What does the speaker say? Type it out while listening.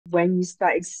when you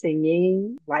started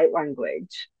singing light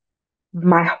language,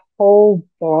 my whole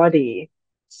body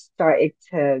started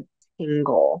to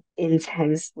tingle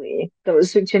intensely. That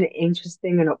was such an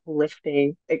interesting and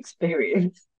uplifting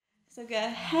experience. So go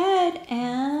ahead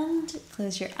and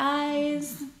close your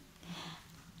eyes.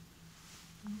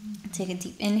 Take a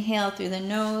deep inhale through the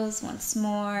nose once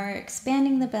more,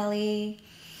 expanding the belly.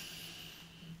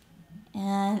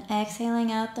 And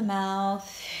exhaling out the mouth.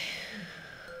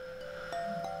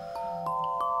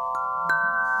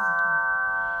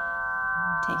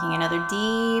 Taking another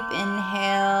deep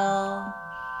inhale.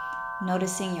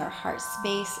 Noticing your heart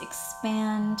space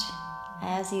expand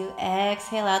as you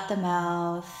exhale out the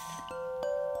mouth.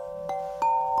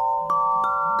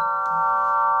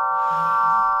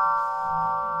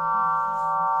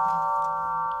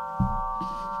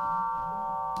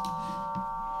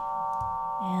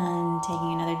 And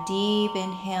taking another deep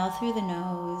inhale through the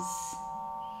nose.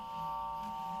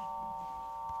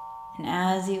 And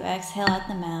as you exhale out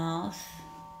the mouth,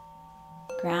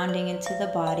 grounding into the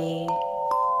body.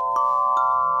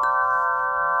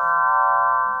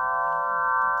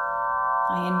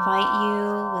 I invite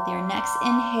you with your next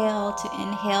inhale to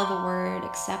inhale the word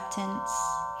acceptance.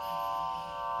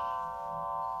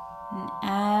 And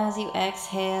as you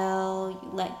exhale, you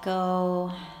let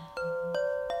go.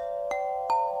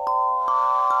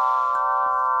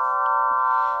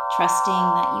 Trusting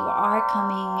that you are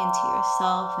coming into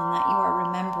yourself and that you are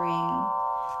remembering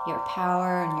your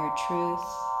power and your truth.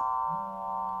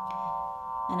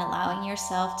 And allowing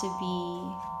yourself to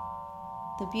be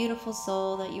the beautiful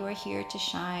soul that you are here to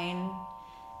shine.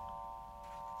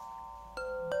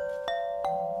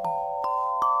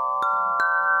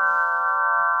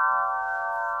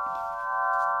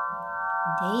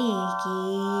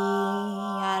 Deiki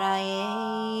Araye.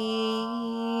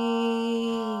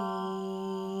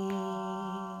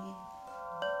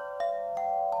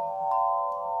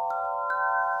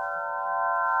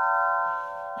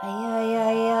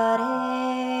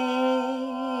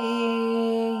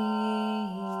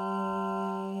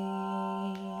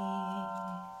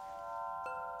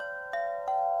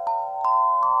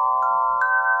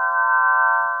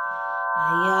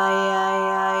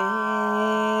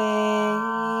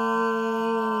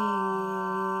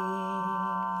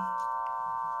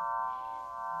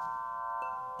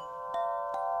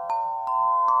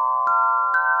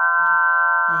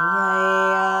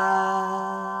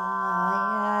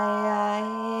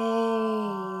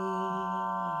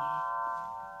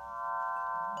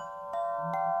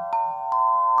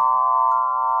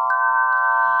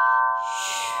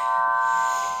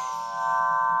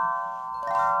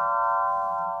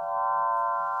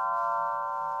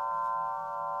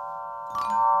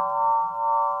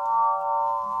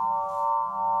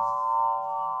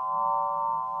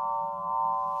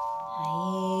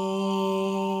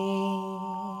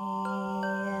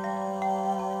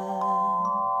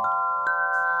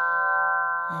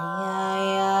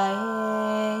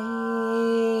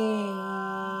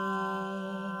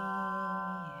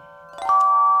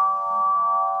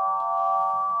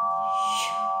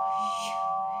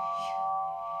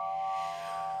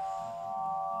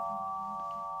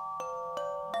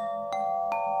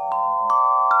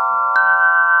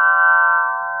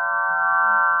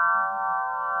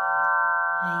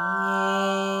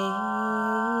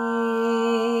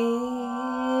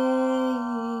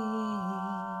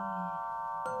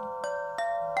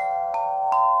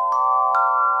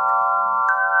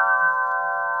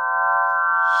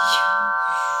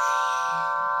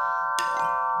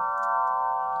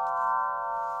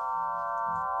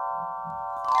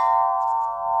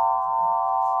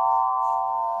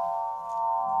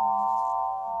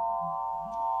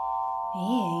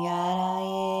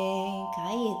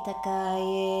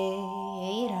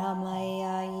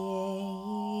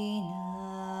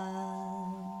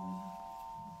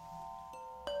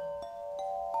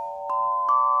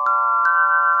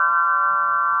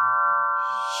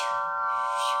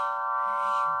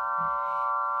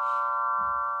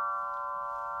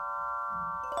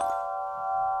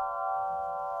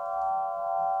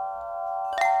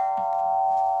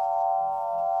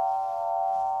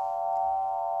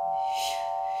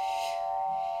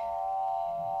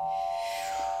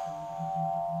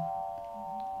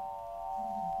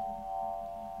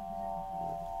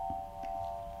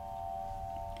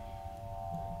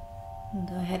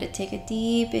 Go ahead and take a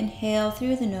deep inhale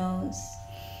through the nose.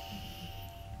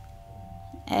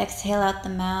 Exhale out the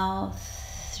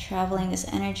mouth, traveling this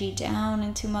energy down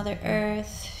into Mother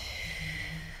Earth,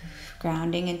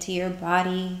 grounding into your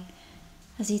body.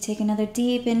 As you take another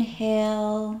deep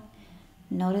inhale,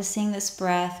 noticing this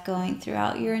breath going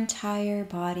throughout your entire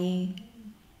body.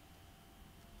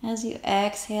 As you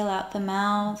exhale out the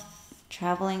mouth,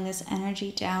 traveling this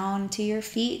energy down to your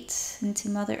feet, into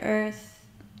Mother Earth.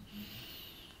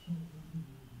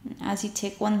 As you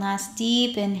take one last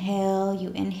deep inhale, you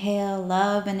inhale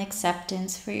love and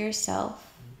acceptance for yourself.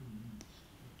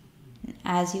 And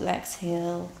as you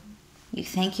exhale, you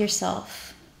thank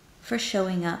yourself for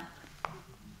showing up.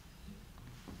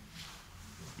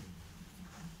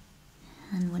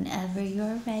 And whenever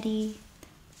you're ready,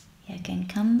 you can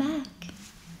come back.